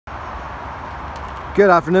Good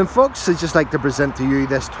afternoon folks, I'd just like to present to you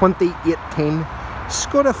this 2018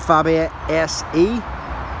 Skoda Fabia SE,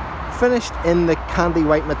 finished in the candy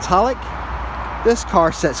white metallic. This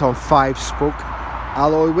car sits on 5-spoke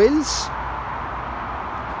alloy wheels.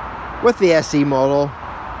 With the SE model,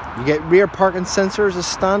 you get rear parking sensors as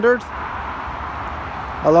standard,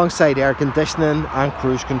 alongside air conditioning and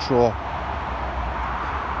cruise control.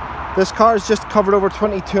 This car has just covered over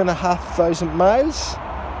 22,500 miles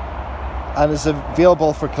and is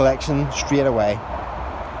available for collection straight away.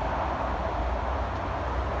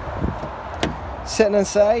 Sitting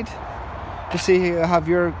inside, you see you have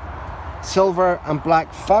your silver and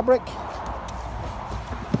black fabric,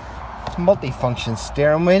 multi-function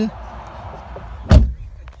steering wheel,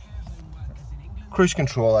 cruise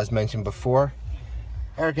control as mentioned before,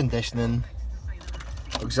 air conditioning,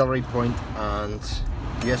 auxiliary point and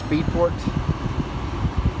USB port.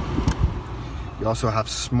 You also have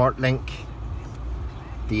SmartLink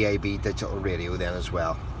DAB digital radio then as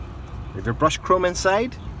well. You have your brushed chrome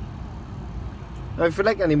inside. Now if you'd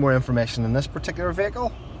like any more information on this particular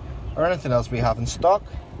vehicle or anything else we have in stock,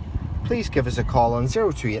 please give us a call on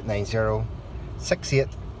 02890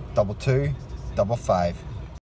 682255.